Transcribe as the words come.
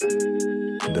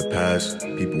In the past,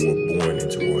 people were born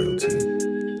into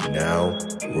royalty. Now,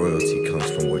 royalty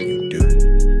comes from what you do.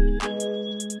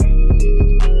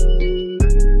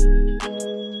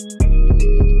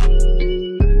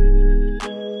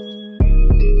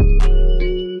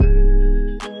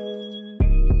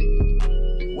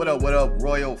 What up,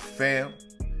 Royal fam?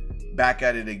 Back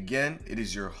at it again. It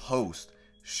is your host,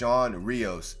 Sean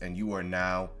Rios, and you are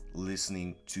now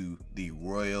listening to the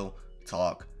Royal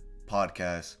Talk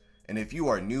podcast. And if you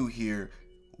are new here,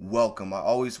 welcome. I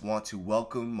always want to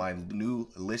welcome my new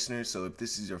listeners. So if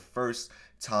this is your first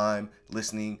time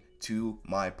listening to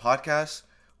my podcast,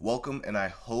 welcome, and I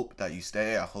hope that you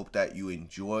stay. I hope that you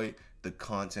enjoy the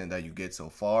content that you get so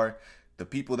far. The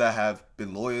people that have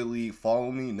been loyally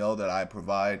following me know that I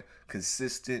provide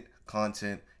consistent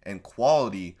content and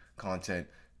quality content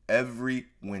every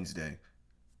Wednesday.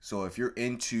 So if you're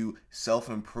into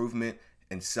self-improvement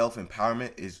and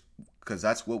self-empowerment, is because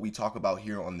that's what we talk about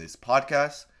here on this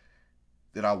podcast,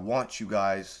 that I want you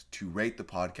guys to rate the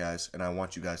podcast and I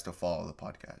want you guys to follow the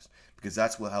podcast, because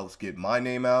that's what helps get my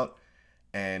name out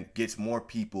and gets more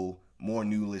people, more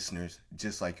new listeners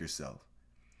just like yourself.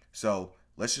 So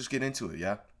let's just get into it,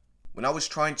 yeah? When I was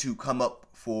trying to come up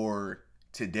for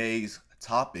today's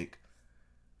topic,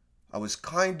 I was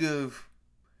kind of,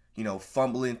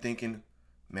 fumbling, thinking,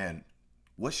 man,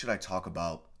 what should I talk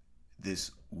about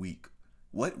this week?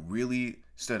 What really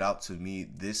stood out to me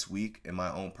this week in my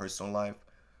own personal life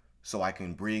so I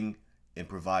can bring and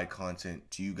provide content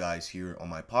to you guys here on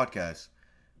my podcast?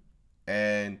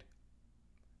 And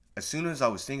as soon as I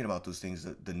was thinking about those things,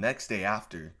 the next day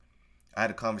after, I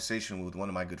had a conversation with one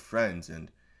of my good friends, and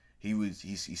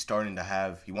he's starting to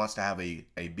have, he wants to have a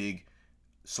big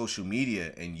social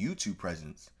media and YouTube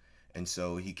presence. And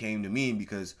so he came to me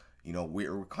because,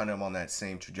 we're kind of on that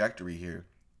same trajectory here.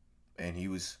 And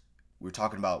we're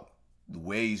talking about the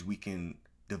ways we can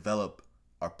develop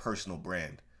our personal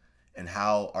brand and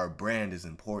how our brand is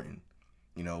important.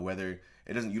 Whether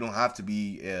you don't have to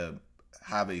be,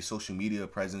 have a social media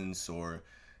presence or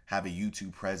have a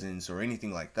YouTube presence or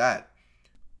anything like that.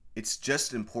 It's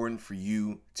just important for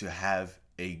you to have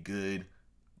a good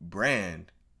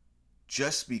brand,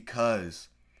 just because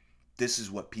this is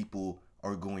what people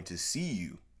are going to see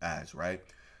you as, right?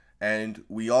 And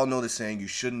we all know the saying, you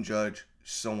shouldn't judge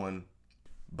someone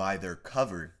by their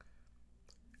cover.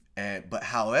 But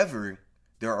however,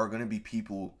 there are going to be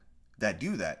people that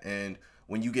do that. And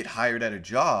when you get hired at a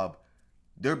job,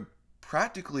 they're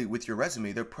practically, with your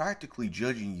resume, they're practically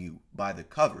judging you by the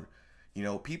cover.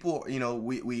 People,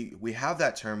 we have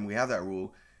that term, we have that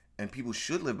rule, and people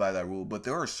should live by that rule. But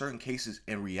there are certain cases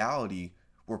in reality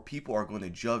where people are going to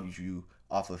judge you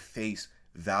off of face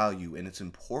value. And it's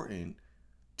important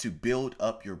to build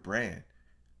up your brand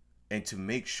and to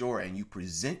make sure and you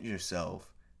present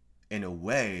yourself in a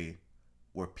way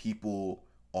where people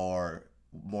are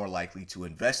more likely to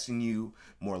invest in you,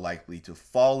 more likely to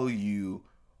follow you,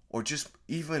 or just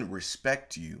even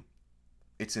respect you.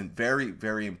 It's very,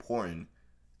 very important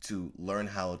to learn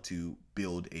how to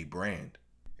build a brand.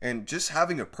 And just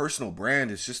having a personal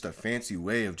brand is just a fancy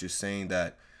way of just saying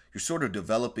that you're sort of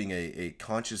developing a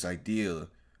conscious idea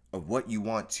of what you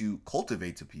want to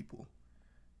cultivate to people.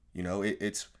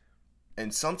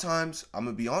 And sometimes, I'm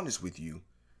going to be honest with you,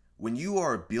 when you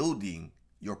are building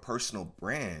your personal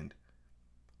brand,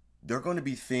 there are going to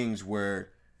be things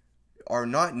where are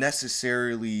not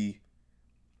necessarily,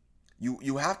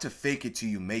 you have to fake it till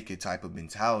you make it type of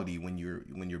mentality when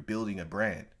you're building a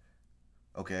brand.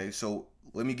 Okay, so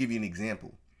let me give you an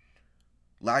example.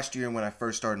 Last year when I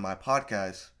first started my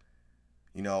podcast,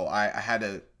 I had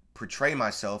to portray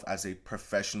myself as a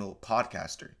professional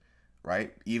podcaster,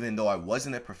 right? Even though I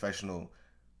wasn't a professional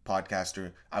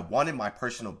podcaster, I wanted my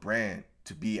personal brand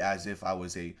to be as if I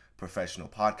was a professional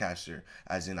podcaster,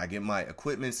 as in I get my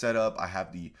equipment set up, I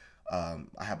have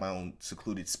my own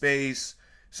secluded space.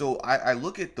 So I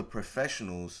look at the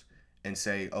professionals and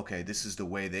say, okay, this is the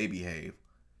way they behave,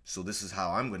 so this is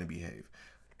how I'm going to behave.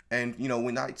 And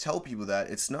when I tell people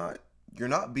that, you're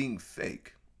not being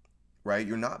fake, right?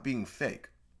 You're not being fake.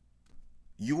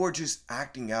 You are just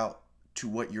acting out to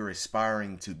what you're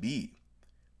aspiring to be.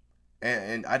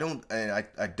 And I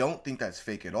don't think that's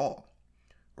fake at all,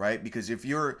 right? Because if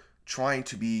you're trying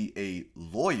to be a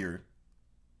lawyer,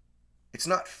 it's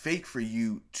not fake for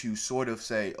you to sort of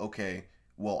say, okay,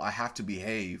 well, I have to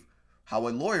behave how a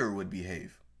lawyer would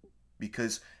behave.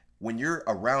 Because when you're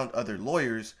around other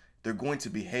lawyers, they're going to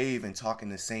behave and talk in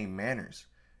the same manners.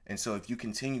 And so if you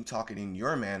continue talking in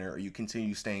your manner, or you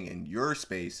continue staying in your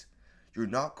space, you're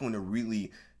not going to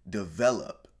really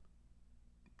develop.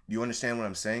 You understand what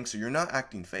I'm saying? So you're not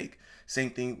acting fake.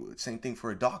 Same thing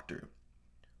for a doctor.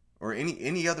 or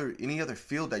any other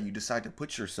field that you decide to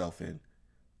put yourself in.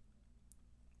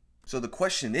 So the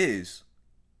question is,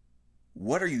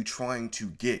 what are you trying to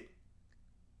get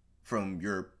from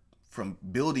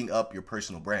building up your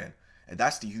personal brand? And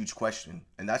that's the huge question.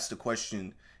 And that's the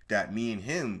question that me and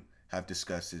him have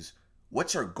discussed, is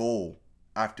what's our goal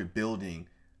after building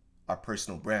our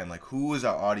personal brand? Like, who is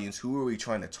our audience? Who are we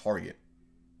trying to target?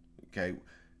 Okay.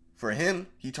 For him,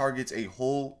 he targets a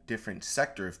whole different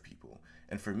sector of people.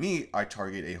 And for me, I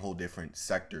target a whole different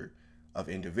sector of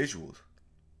individuals.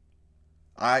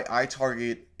 I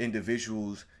target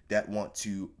individuals that want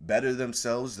to better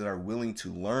themselves, that are willing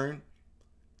to learn,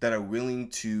 that are willing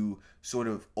to sort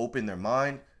of open their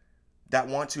mind, that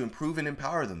want to improve and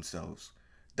empower themselves.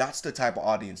 That's the type of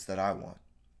audience that I want.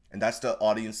 And that's the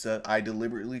audience that I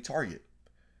deliberately target.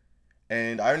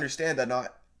 And I understand that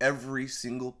not every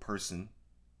single person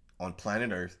on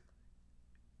planet Earth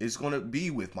is going to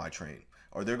be with my train,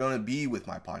 or they're going to be with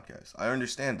my podcast. I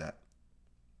understand that.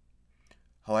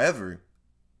 However,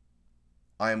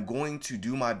 I am going to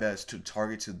do my best to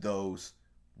target to those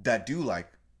that do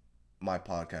like my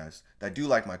podcast, that do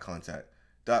like my content,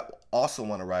 that also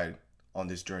want to ride on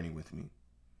this journey with me.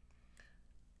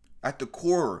 At the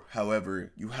core,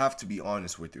 however, you have to be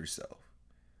honest with yourself.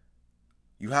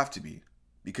 You have to be,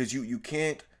 because you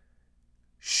can't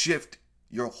shift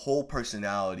your whole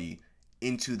personality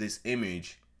into this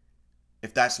image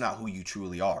if that's not who you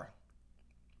truly are.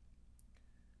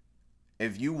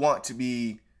 If you want to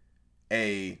be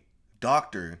a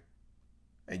doctor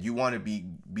and you want to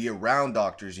be around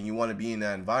doctors and you want to be in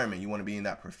that environment, you want to be in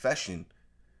that profession,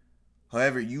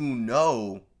 however, you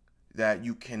know that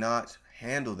you cannot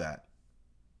handle that,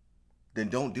 then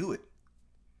don't do it.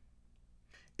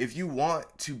 If you want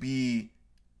to be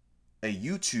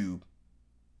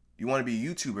you want to be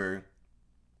a YouTuber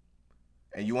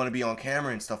and you want to be on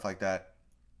camera and stuff like that,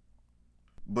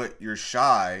 but you're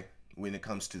shy when it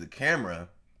comes to the camera,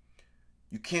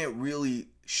 you can't really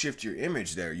shift your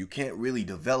image there. You can't really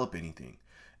develop anything.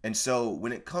 And so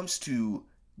when it comes to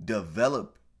development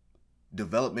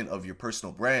of your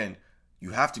personal brand,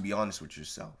 you have to be honest with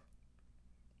yourself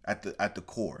at the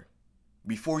core.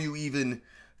 Before you even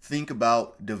think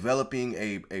about developing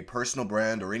a personal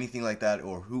brand or anything like that,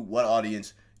 or what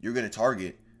audience you're going to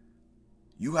target,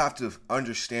 you have to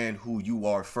understand who you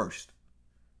are first.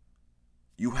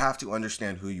 You have to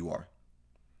understand who you are.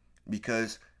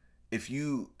 Because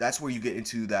that's where you get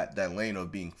into that lane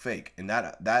of being fake. And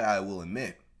that I will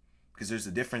admit, because there's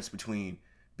a difference between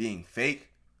being fake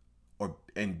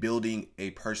and building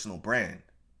a personal brand,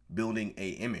 building a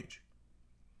image.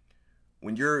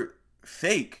 When you're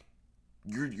fake,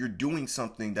 you're doing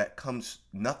something that comes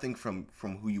nothing from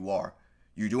who you are.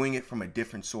 You're doing it from a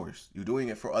different source. You're doing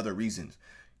it for other reasons.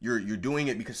 You're doing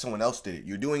it because someone else did it.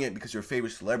 You're doing it because your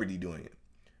favorite celebrity doing it.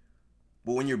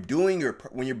 But when you're building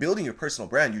your personal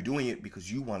brand, you're doing it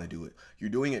because you want to do it. You're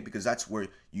doing it because that's where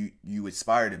you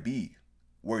aspire to be,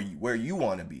 where you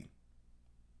want to be.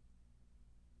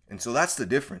 And so that's the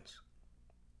difference.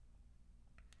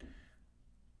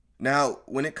 Now,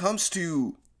 when it comes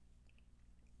to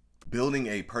building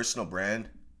a personal brand,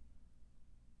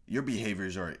 your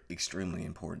behaviors are extremely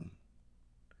important,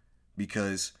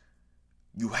 because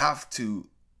you have to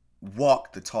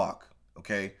walk the talk,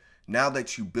 okay? Now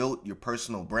that you built your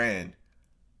personal brand,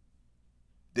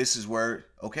 this is where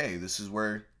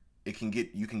you can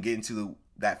get into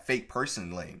that fake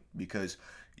person lane, because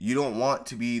you don't want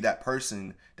to be that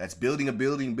person that's building a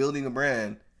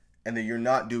brand, and then you're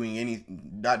not doing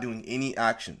any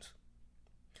actions.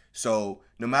 So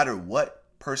no matter what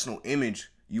personal image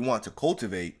you want to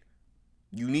cultivate,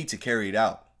 you need to carry it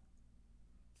out.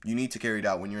 You need to carry it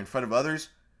out when you're in front of others,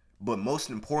 but most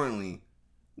importantly,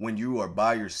 when you are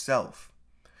by yourself.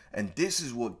 And this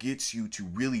is what gets you to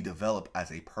really develop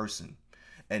as a person.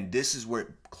 And this is where it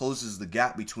closes the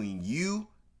gap between you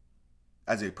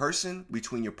as a person,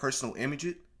 between your personal image,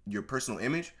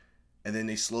 and then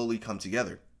they slowly come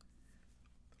together.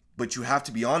 But you have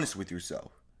to be honest with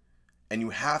yourself. And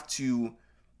you have to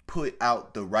put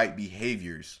out the right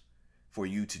behaviors for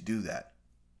you to do that.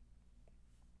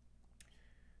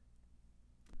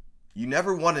 You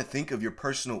never want to think of your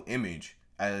personal image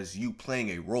as you playing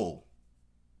a role.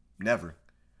 Never.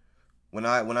 When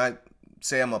I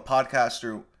say I'm a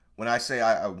podcaster, when I say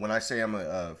I'm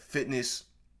a fitness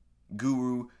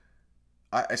guru,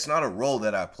 it's not a role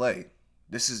that I play.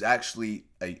 This is actually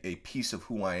a piece of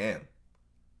who I am.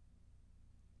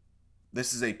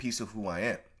 This is a piece of who I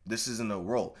am. This isn't a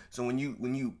role. So when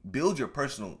you build your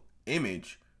personal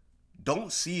image,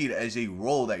 don't see it as a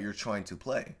role that you're trying to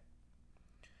play.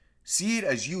 See it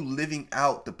as you living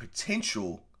out the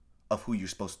potential of who you're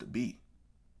supposed to be.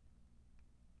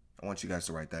 I want you guys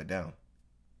to write that down.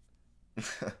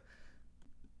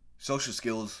 Social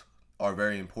skills are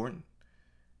very important.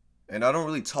 And I don't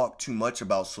really talk too much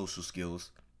about social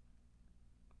skills,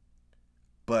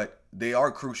 but they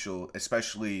are crucial,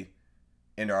 especially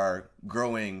in our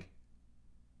growing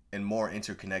and more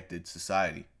interconnected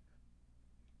society.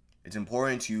 It's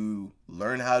important to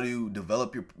learn how to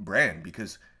develop your brand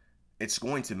because it's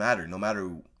going to matter. No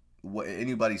matter what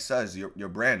anybody says, your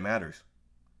brand matters.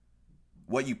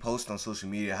 What you post on social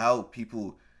media, how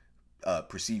people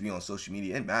perceive you on social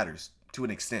media, it matters to an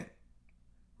extent,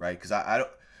 right? Because I don't.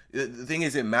 The thing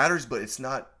is, it matters, but it's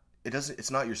not. It doesn't.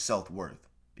 It's not your self-worth.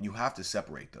 You have to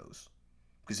separate those,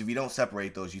 because if you don't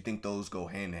separate those, you think those go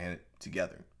hand in hand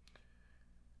together.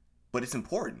 But it's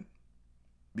important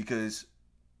because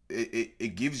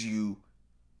it gives you,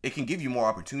 it can give you more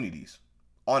opportunities.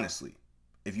 Honestly,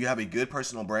 if you have a good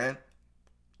personal brand,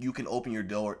 you can open your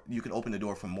door. You can open the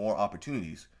door for more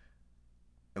opportunities.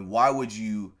 And why would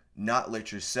you not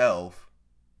let yourself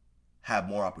have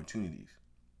more opportunities?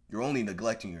 You're only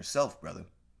neglecting yourself, brother.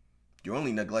 You're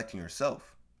only neglecting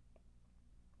yourself.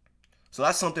 So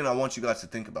that's something I want you guys to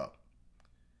think about.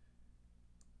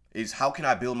 Is how can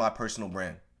I build my personal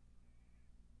brand?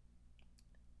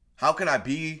 How can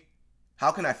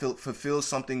I fulfill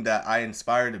something that I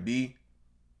inspire to be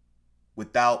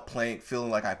without feeling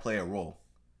like I play a role?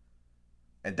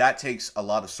 And that takes a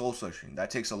lot of soul searching. That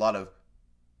takes a lot of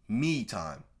me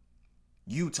time,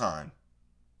 you time,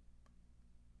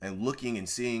 and looking and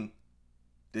seeing,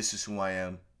 this is who I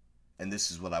am, and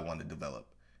this is what I want to develop,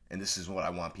 and this is what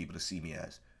I want people to see me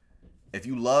as. If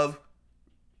you love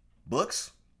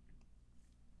books,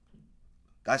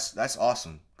 that's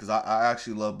awesome, because I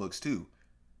actually love books too.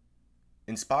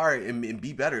 Inspire and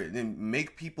be better, and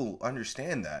make people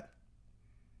understand that.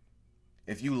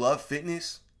 If you love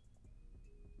fitness,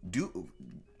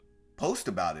 post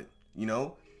about it,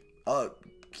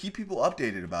 keep people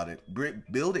updated about it.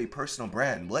 Build a personal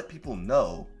brand. Let people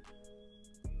know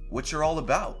what you're all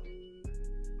about.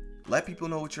 Let people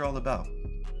know what you're all about,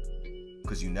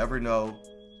 because you never know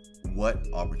what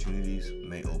opportunities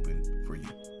may open for you.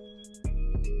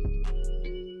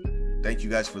 Thank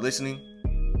you guys for listening.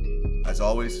 As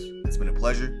always, it's been a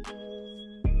pleasure.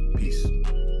 Peace.